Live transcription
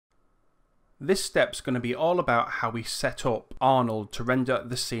This step's going to be all about how we set up Arnold to render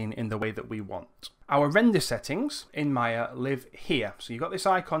the scene in the way that we want. Our render settings in Maya live here. So you've got this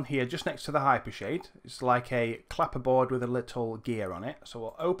icon here just next to the hypershade. It's like a clapperboard with a little gear on it. So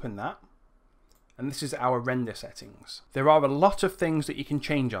we'll open that. And this is our render settings. There are a lot of things that you can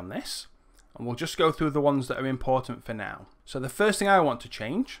change on this. And we'll just go through the ones that are important for now. So the first thing I want to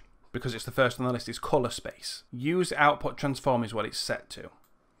change, because it's the first on the list, is color space. Use output transform is what it's set to.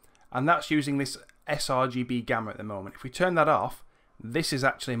 And that's using this sRGB gamma at the moment. If we turn that off, this is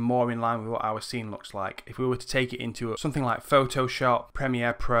actually more in line with what our scene looks like. If we were to take it into something like Photoshop,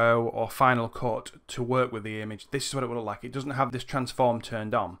 Premiere Pro or Final Cut to work with the image, this is what it would look like. It doesn't have this transform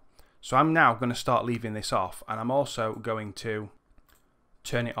turned on. So I'm now going to start leaving this off, and I'm also going to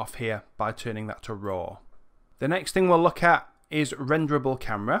turn it off here by turning that to raw. The next thing we'll look at is renderable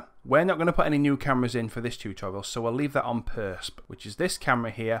camera. We're not going to put any new cameras in for this tutorial, so we'll leave that on persp, which is this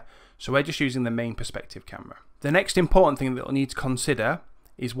camera here. So we're just using the main perspective camera. The next important thing that you'll need to consider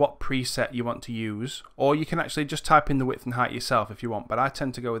is what preset you want to use, or you can actually just type in the width and height yourself if you want, but I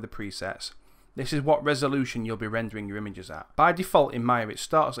tend to go with the presets. This is what resolution you'll be rendering your images at. By default in Maya it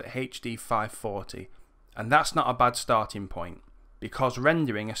starts at HD 540, and that's not a bad starting point, because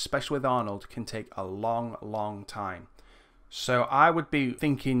rendering, especially with Arnold, can take a long time. So I would be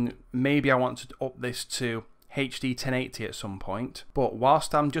thinking maybe I want to up this to HD 1080 at some point, but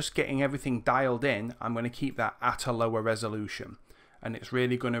whilst I'm just getting everything dialed in, I'm going to keep that at a lower resolution, and it's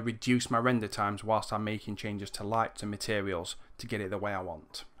really going to reduce my render times whilst I'm making changes to lights and materials to get it the way I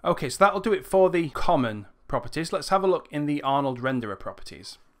want. Okay, so that'll do it for the common properties. Let's have a look in the Arnold renderer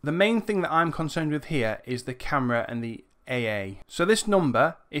properties. The main thing that I'm concerned with here is the camera and the AA. So this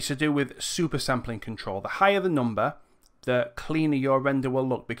number is to do with super sampling control. The higher the number, the cleaner your render will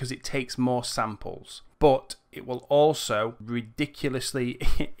look because it takes more samples. But it will also ridiculously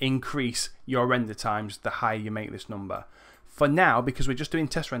increase your render times the higher you make this number. For now, because we're just doing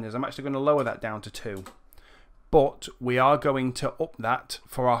test renders, I'm actually going to lower that down to 2. But we are going to up that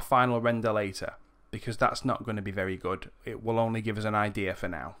for our final render later, because that's not going to be very good. It will only give us an idea for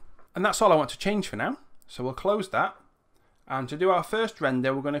now. And that's all I want to change for now. So we'll close that. And to do our first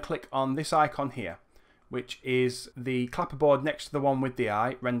render, we're going to click on this icon here, which is the clapperboard next to the one with the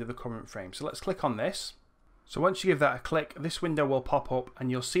eye, render the current frame. So let's click on this. So once you give that a click, this window will pop up and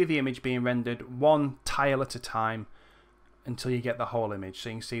you'll see the image being rendered one tile at a time until you get the whole image. So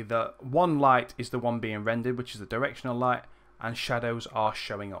you can see that one light is the one being rendered, which is the directional light, and shadows are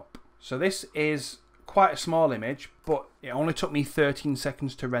showing up. So this is quite a small image, but it only took me 13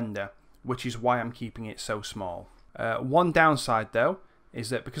 seconds to render, which is why I'm keeping it so small. One downside though is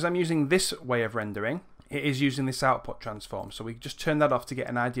that because I'm using this way of rendering, it is using this output transform. So we just turn that off to get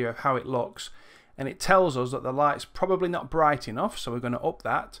an idea of how it looks, and it tells us that the light's probably not bright enough, so we're going to up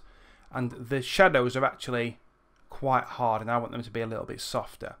that, and the shadows are actually quite hard and I want them to be a little bit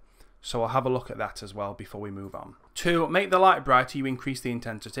softer. So I'll have a look at that as well before we move on. To make the light brighter, you increase the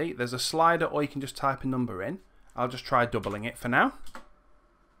intensity. There's a slider, or you can just type a number in. I'll just try doubling it for now.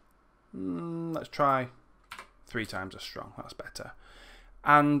 Let's try 3 times as strong, that's better.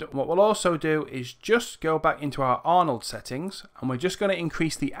 And what we'll also do is just go back into our Arnold settings, and we're just going to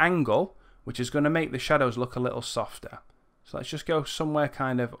increase the angle, which is going to make the shadows look a little softer. So let's just go somewhere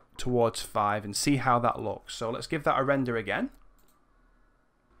kind of towards 5 and see how that looks. So let's give that a render again.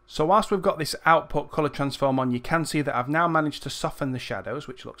 So whilst we've got this output color transform on, you can see that I've now managed to soften the shadows,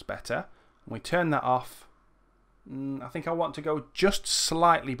 which looks better. When we turn that off, I think I want to go just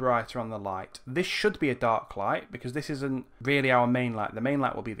slightly brighter on the light. This should be a dark light because this isn't really our main light. The main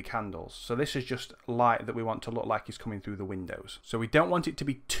light will be the candles. So this is just light that we want to look like is coming through the windows. So we don't want it to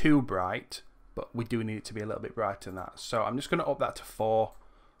be too bright, but we do need it to be a little bit brighter than that. So I'm just going to up that to 4,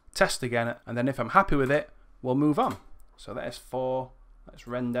 test again, and then if I'm happy with it, we'll move on. So that is 4. Let's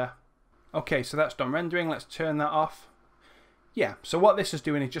render. Okay, so that's done rendering. Let's turn that off. Yeah, so what this is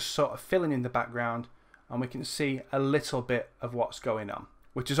doing is just sort of filling in the background, and we can see a little bit of what's going on,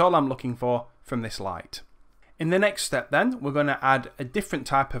 which is all I'm looking for from this light. In the next step then, we're going to add a different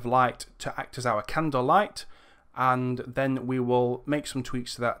type of light to act as our candle light, and then we will make some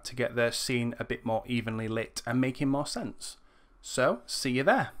tweaks to that to get the scene a bit more evenly lit and making more sense. So, see you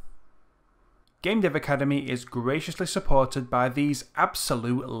there. Game Dev Academy is graciously supported by these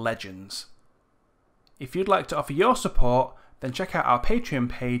absolute legends. If you'd like to offer your support, then check out our Patreon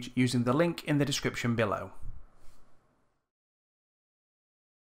page using the link in the description below.